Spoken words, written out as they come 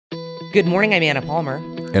Good morning, I'm Anna Palmer.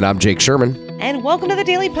 And I'm Jake Sherman. And welcome to the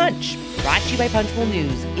Daily Punch, brought to you by Punchbowl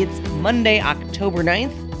News. It's Monday, October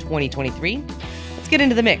 9th, 2023. Let's get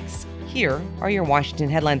into the mix. Here are your Washington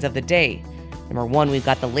headlines of the day. Number one, we've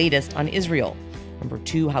got the latest on Israel. Number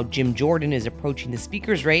two, how Jim Jordan is approaching the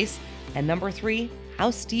speaker's race. And number three,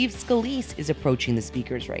 how Steve Scalise is approaching the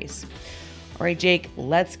speaker's race. All right, Jake,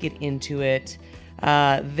 let's get into it.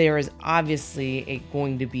 There is obviously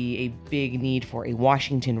going to be a big need for a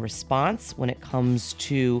Washington response when it comes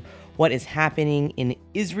to what is happening in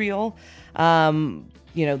Israel. The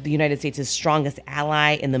United States' strongest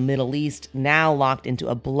ally in the Middle East, now locked into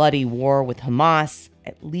a bloody war with Hamas.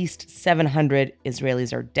 At least 700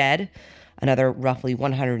 Israelis are dead. Another roughly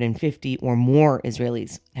 150 or more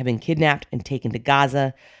Israelis have been kidnapped and taken to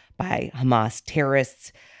Gaza by Hamas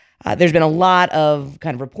terrorists. There's been a lot of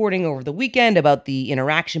kind of reporting over the weekend about the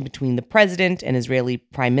interaction between the president and Israeli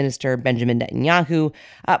Prime Minister Benjamin Netanyahu.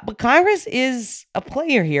 But Congress is a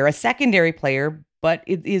player here, a secondary player, but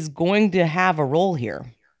it is going to have a role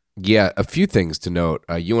here. Yeah, a few things to note.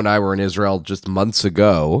 You and I were in Israel just months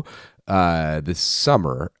ago this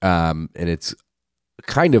summer, and it's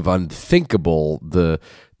kind of unthinkable the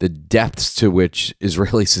depths to which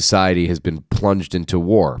Israeli society has been plunged into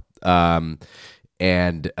war.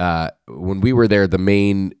 And when we were there, the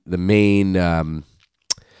main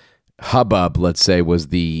hubbub, let's say, was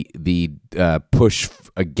the push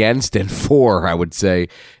against and for, I would say,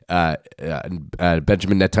 Benjamin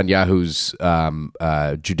Netanyahu's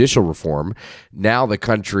judicial reform. Now the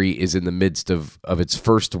country is in the midst of its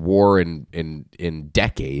first war in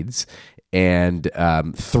decades, and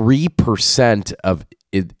 3% of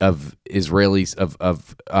Israelis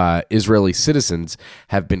Israeli citizens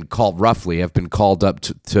have been called up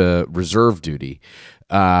to reserve duty,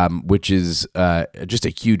 which is just a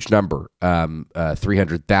huge number.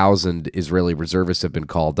 300,000 Israeli reservists have been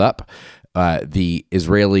called up. The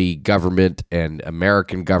Israeli government and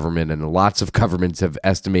American government and lots of governments have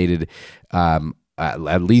estimated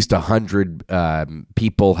at least 100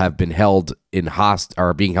 people have been being held in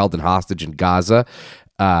hostage in Gaza.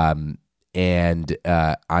 And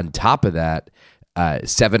on top of that,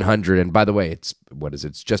 700, and by the way, it's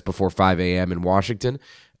just before 5 a.m. in Washington,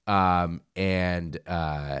 and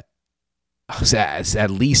at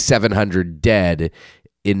least 700 dead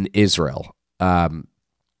in Israel.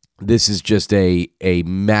 This is just a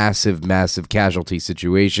massive, massive casualty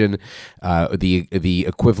situation. The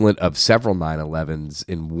equivalent of several 9/11s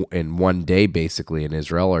in one day, basically, in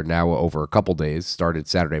Israel, or now over a couple days, started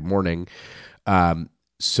Saturday morning.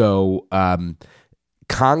 So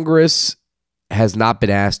Congress has not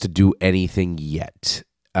been asked to do anything yet.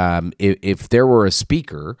 If there were a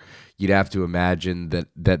speaker, you'd have to imagine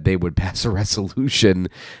that they would pass a resolution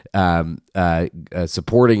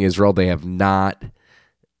supporting Israel. There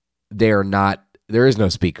is no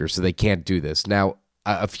speaker, so they can't do this. Now,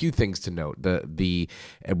 a few things to note. And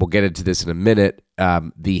we'll get into this in a minute.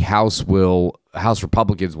 The House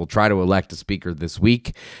Republicans will try to elect a speaker this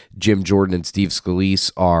week. Jim Jordan and Steve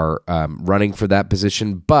Scalise are running for that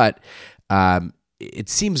position, but it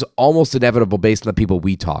seems almost inevitable, based on the people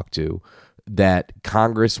we talk to, that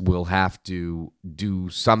Congress will have to do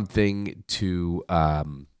something to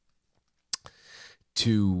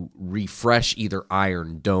refresh either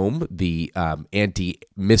Iron Dome, the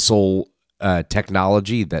anti-missile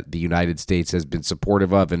technology that the United States has been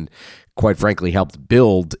supportive of and, quite frankly, helped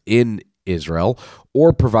build in Israel,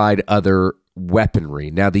 or provide other weaponry.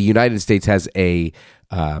 Now, the United States has a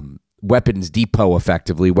weapons depot,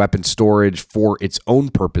 effectively, weapon storage for its own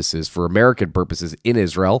purposes, for American purposes in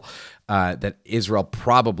Israel, that Israel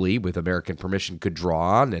probably, with American permission, could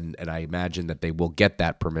draw on, and I imagine that they will get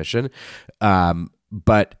that permission.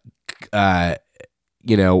 But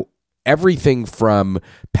everything from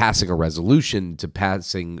passing a resolution to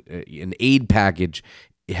passing an aid package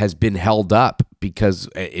is being held up because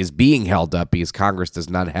Congress does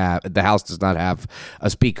not have, the House does not have a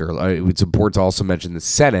speaker. It's important to also mention the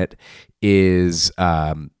Senate is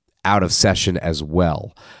out of session as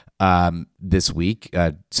well. This week,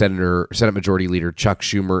 Senate Majority Leader Chuck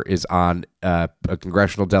Schumer is on a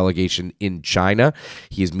congressional delegation in China.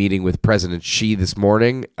 He is meeting with President Xi this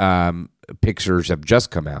morning. Pictures have just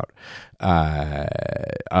come out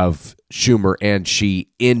of Schumer and Xi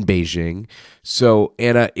in Beijing. So,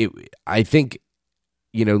 Anna, I think,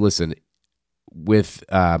 listen, with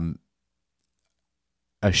a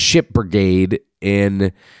ship brigade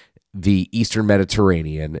in the Eastern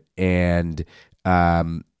Mediterranean and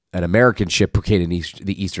an American ship brigade in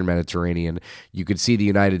the Eastern Mediterranean, you could see the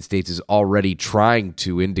United States is already trying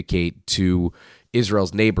to indicate to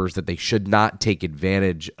Israel's neighbors that they should not take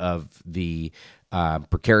advantage of the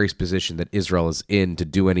precarious position that Israel is in to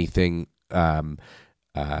do anything. To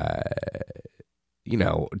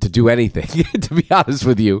do anything, to be honest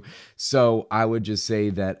with you. So I would just say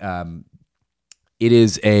that it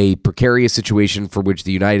is a precarious situation for which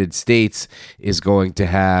the United States is going to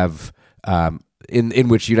have, in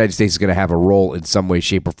which the United States is going to have a role in some way,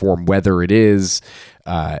 shape, or form, whether it is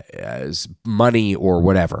as money or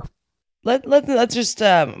whatever. Let's just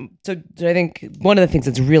so I think one of the things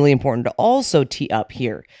that's really important to also tee up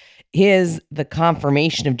here is the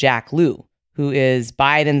confirmation of Jack Lew, who is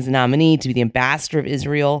Biden's nominee to be the ambassador of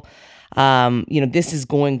Israel. This is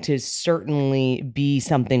going to certainly be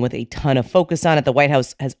something with a ton of focus on it. The White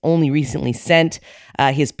House has only recently sent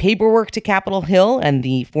his paperwork to Capitol Hill, and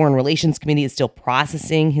the Foreign Relations Committee is still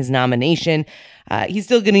processing his nomination. He's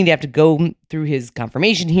still going to have to go through his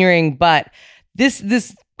confirmation hearing, but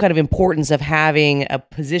this kind of importance of having a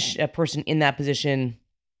person in that position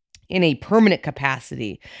in a permanent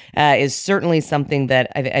capacity is certainly something that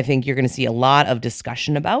I think you're going to see a lot of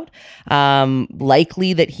discussion about.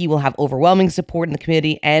 Likely that he will have overwhelming support in the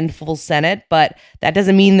committee and full Senate, but that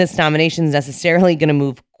doesn't mean this nomination is necessarily going to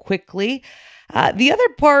move quickly. The other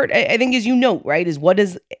part, I think, is right, is what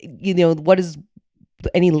is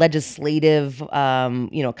any legislative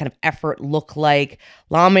kind of effort look like?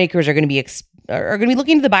 Lawmakers are going to be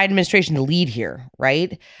looking to the Biden administration to lead here,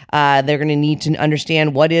 right? They're going to need to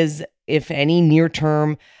understand what is, if any,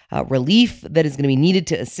 near-term relief that is going to be needed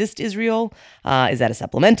to assist Israel. Is that a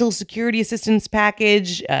supplemental security assistance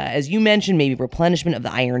package? As you mentioned, maybe replenishment of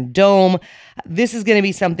the Iron Dome. This is going to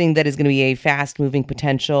be something that is going to be a fast-moving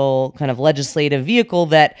potential kind of legislative vehicle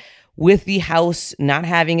that, with the House not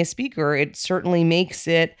having a speaker, it certainly makes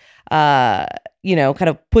it kind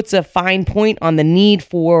of puts a fine point on the need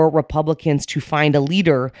for Republicans to find a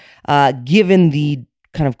leader, given the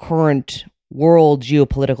kind of current world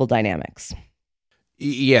geopolitical dynamics.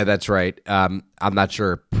 Yeah, that's right. I'm not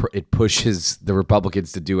sure it pushes the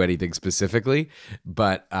Republicans to do anything specifically,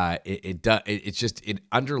 but it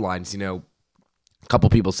underlines. A couple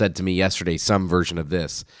people said to me yesterday some version of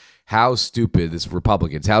this. How stupid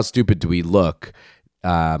do we look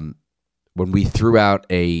when we threw out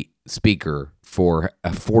a speaker for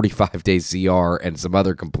a 45-day CR and some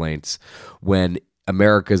other complaints, when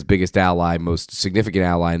America's biggest ally, most significant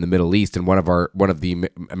ally in the Middle East, and one of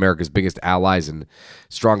America's biggest allies and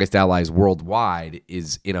strongest allies worldwide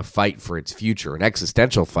is in a fight for its future, an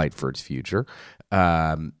existential fight for its future.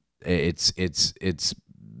 That's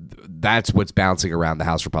what's bouncing around the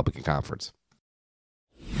House Republican Conference.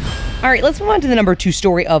 All right, let's move on to the number 2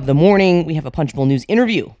 story of the morning. We have a Punchbowl News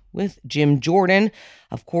interview with Jim Jordan,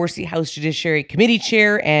 of course, the House Judiciary Committee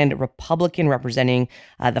chair and Republican representing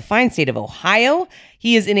the fine state of Ohio.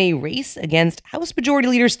 He is in a race against House Majority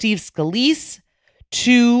Leader Steve Scalise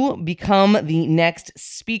to become the next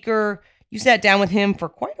speaker. You sat down with him for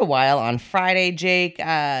quite a while on Friday, Jake.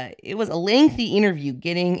 It was a lengthy interview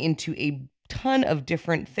getting into a ton of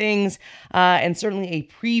different things, and certainly a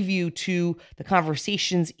preview to the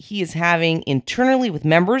conversations he is having internally with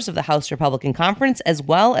members of the House Republican Conference, as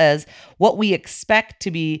well as what we expect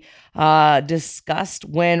to be discussed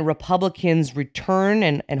when Republicans return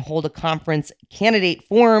and hold a conference candidate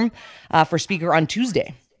forum for Speaker on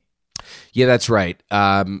Tuesday. Yeah, that's right.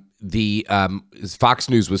 The Fox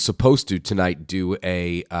News was supposed to tonight do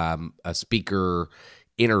a speaker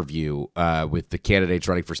interview with the candidates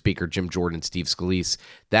running for Speaker, Jim Jordan and Steve Scalise.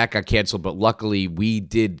 That got canceled, but luckily we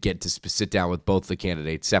did get to sit down with both the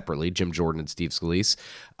candidates separately, Jim Jordan and Steve Scalise.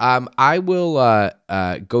 I will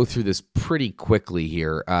go through this pretty quickly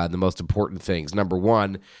here. The most important things. Number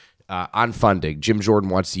one, on funding, Jim Jordan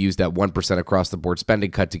wants to use that 1% across-the-board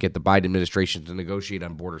spending cut to get the Biden administration to negotiate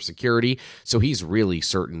on border security. So he's really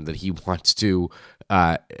certain that he wants to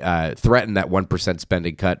threaten that 1%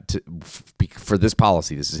 spending cut for this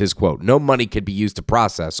policy. This is his quote. "No money can be used to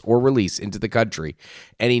process or release into the country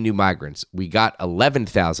any new migrants. We got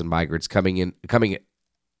 11,000 migrants coming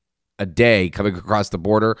a day coming across the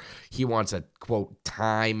border." He wants a, quote,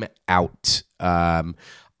 time out.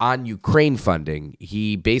 On Ukraine funding,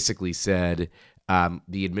 he basically said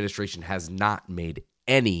the administration has not made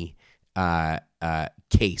any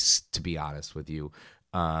case, to be honest with you,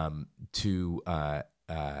 to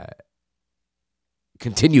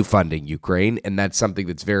continue funding Ukraine, and that's something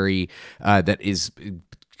that's that is,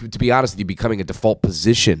 to be honest with you, becoming a default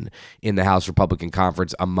position in the House Republican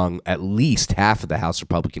Conference among at least half of the House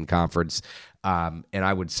Republican Conference. And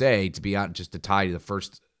I would say, to be honest, just to tie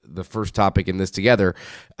the first topic in this together,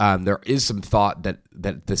 there is some thought that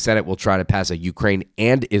the Senate will try to pass a Ukraine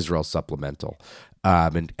and Israel supplemental,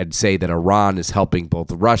 and say that Iran is helping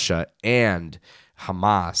both Russia and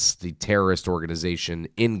Hamas, the terrorist organization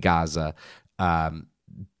in Gaza,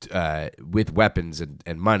 with weapons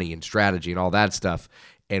and money and strategy and all that stuff.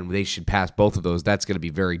 And they should pass both of those. That's going to be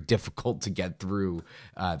very difficult to get through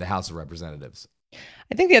the House of Representatives.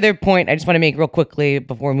 I think the other point I just want to make real quickly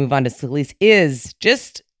before we move on to Scalise is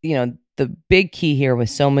just, the big key here with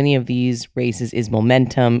so many of these races is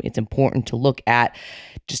momentum. It's important to look at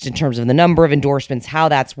just in terms of the number of endorsements, how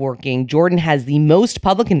that's working. Jordan has the most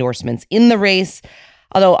public endorsements in the race,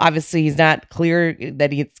 although obviously he's not clear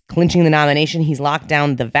that he's clinching the nomination. He's locked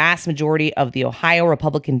down the vast majority of the Ohio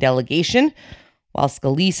Republican delegation, while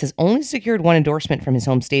Scalise has only secured one endorsement from his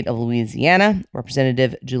home state of Louisiana,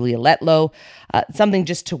 Representative Julia Letlow. Something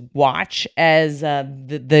just to watch as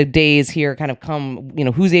the days here kind of come,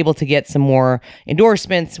 who's able to get some more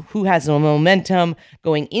endorsements, who has some momentum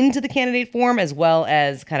going into the candidate forum as well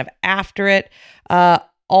as kind of after it.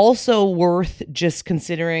 Also worth just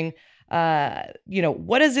considering,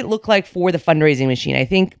 what does it look like for the fundraising machine? I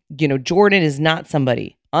think, Jordan is not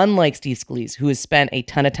somebody, unlike Steve Scalise, who has spent a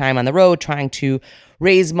ton of time on the road trying to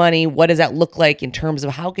raise money. What does that look like in terms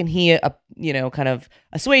of how can he, kind of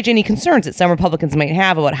assuage any concerns that some Republicans might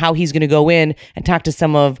have about how he's going to go in and talk to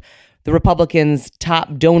some of the Republicans'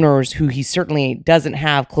 top donors who he certainly doesn't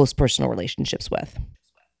have close personal relationships with?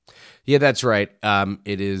 Yeah, that's right.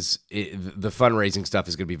 The fundraising stuff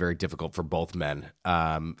is going to be very difficult for both men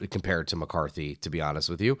compared to McCarthy, to be honest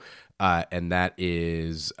with you. And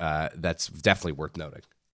that's definitely worth noting.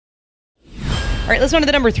 All right, let's go on to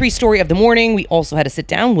the number 3 story of the morning. We also had to sit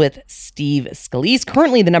down with Steve Scalise,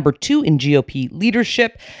 currently the number 2 in GOP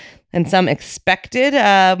leadership, and some expected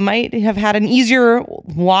might have had an easier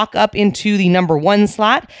walk up into the number 1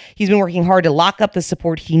 slot. He's been working hard to lock up the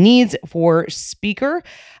support he needs for Speaker,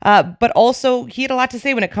 but also he had a lot to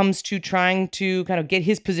say when it comes to trying to kind of get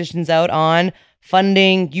his positions out on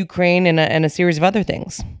funding Ukraine and a series of other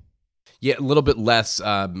things. Yeah, a little bit less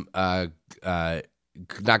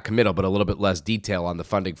not committal, but a little bit less detail on the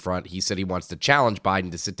funding front. He said he wants to challenge Biden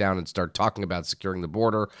to sit down and start talking about securing the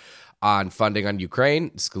border. On funding on Ukraine,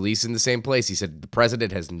 Scalise in the same place. He said the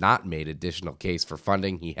president has not made additional case for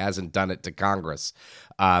funding. He hasn't done it to Congress.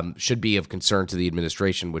 Should be of concern to the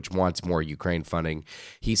administration, which wants more Ukraine funding.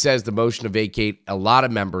 He says the motion to vacate, a lot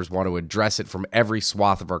of members want to address it from every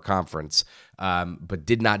swath of our conference, but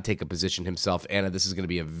did not take a position himself. Anna, this is going to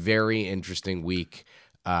be a very interesting week,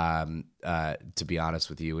 to be honest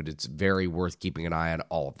with you, and it's very worth keeping an eye on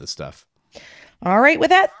all of this stuff. All right, with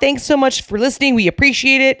that, thanks so much for listening. We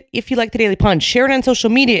appreciate it. If you like the Daily Punch, share it on social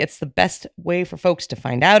media. It's the best way for folks to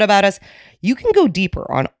find out about us. You can go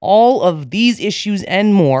deeper on all of these issues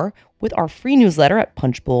and more with our free newsletter at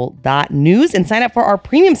punchbowl.news and sign up for our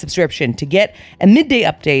premium subscription to get a midday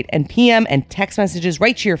update and PM and text messages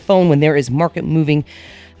right to your phone when there is market-moving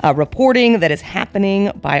reporting that is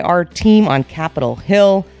happening by our team on Capitol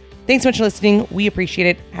Hill. Thanks so much for listening. We appreciate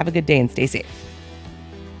it. Have a good day and stay safe.